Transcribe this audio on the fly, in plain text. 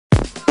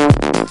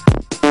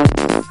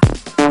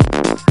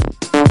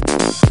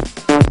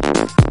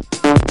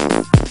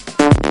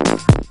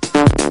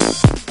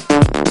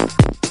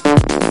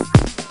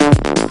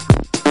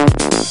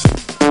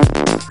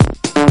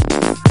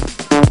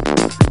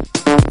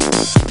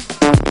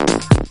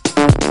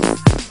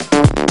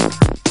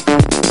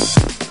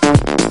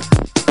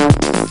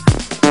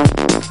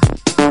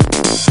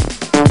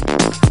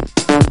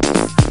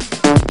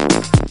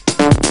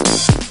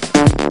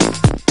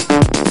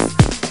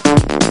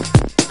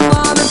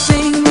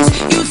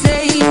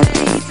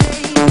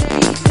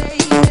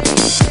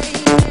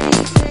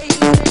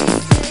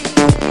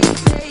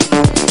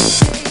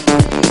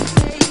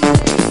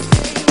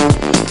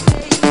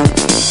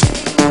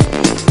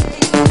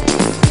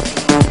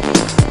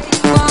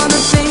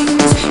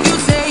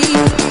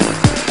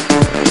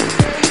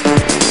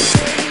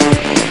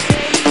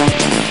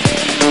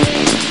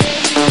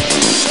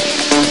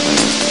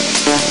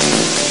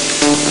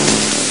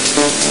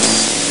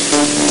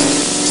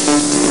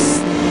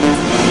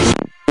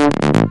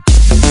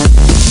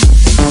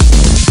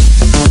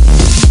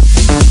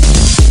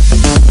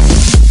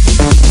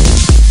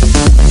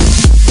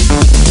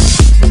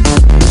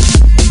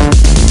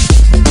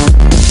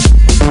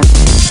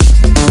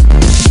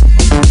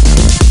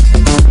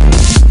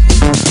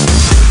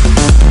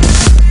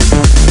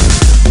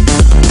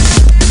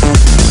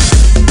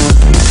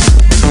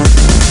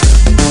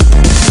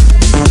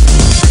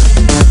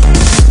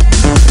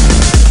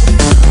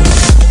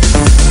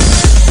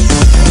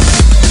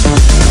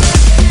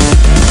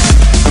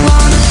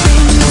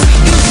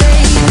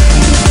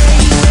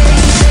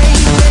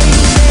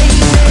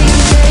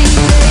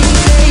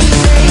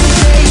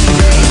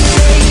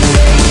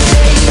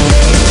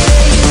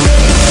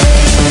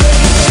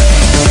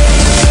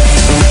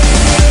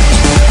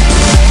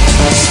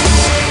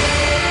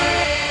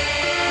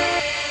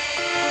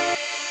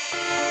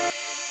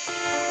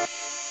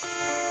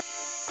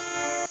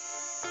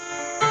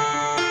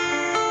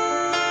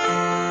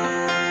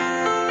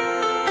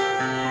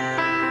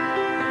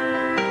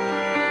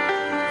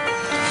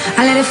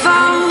I let it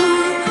fall,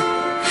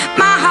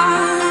 my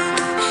heart,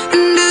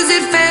 and as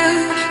it fell,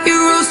 you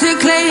rose to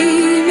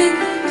claim it.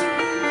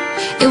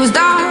 It was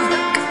dark,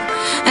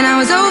 and I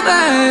was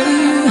over,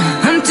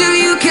 until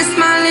you kissed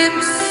my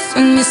lips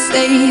and you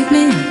saved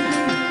me.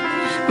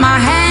 My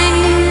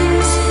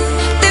hands,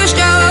 they were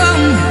strong,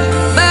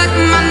 but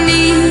my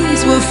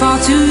knees were far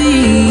too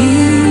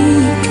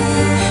weak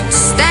to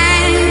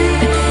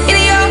stand in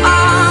your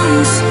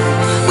arms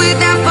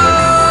without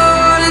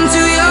falling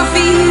to your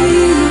feet.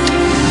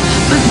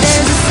 But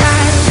there's a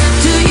side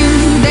to you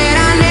that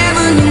I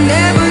never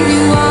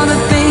knew. All the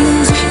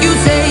things you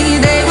say,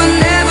 they were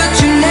never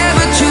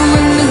true,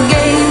 and the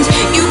games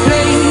you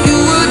play, you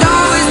would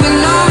always win,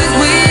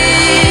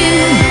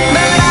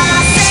 But I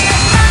set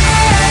my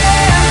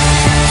hand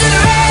to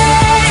the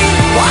rain,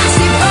 watch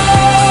it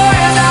pour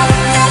as I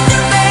touch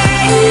your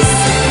face.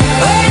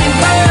 When it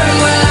burned,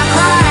 well I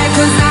cried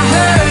 'cause I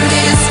heard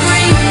it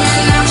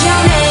screaming out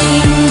your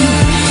name,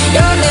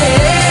 your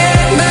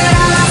name. But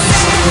I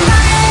set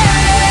my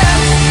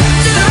hand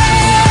to the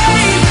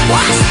rain,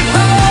 watch it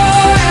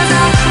pour as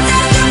I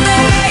touch your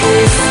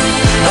face.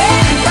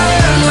 When it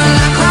burned, well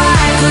I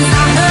cried 'cause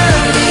I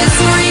heard it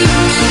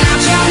screaming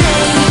out your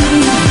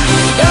name,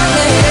 your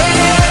name.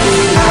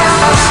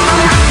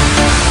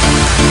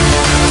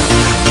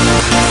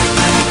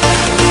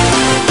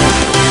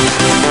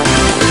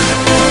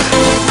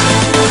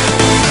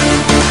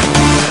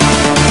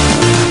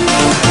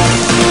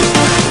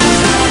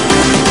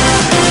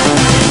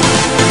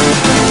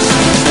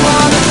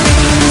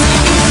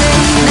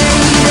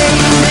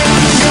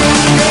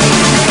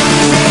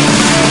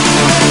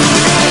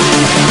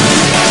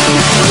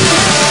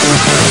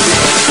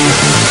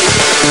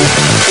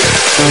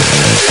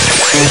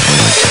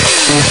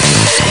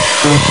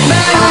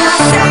 But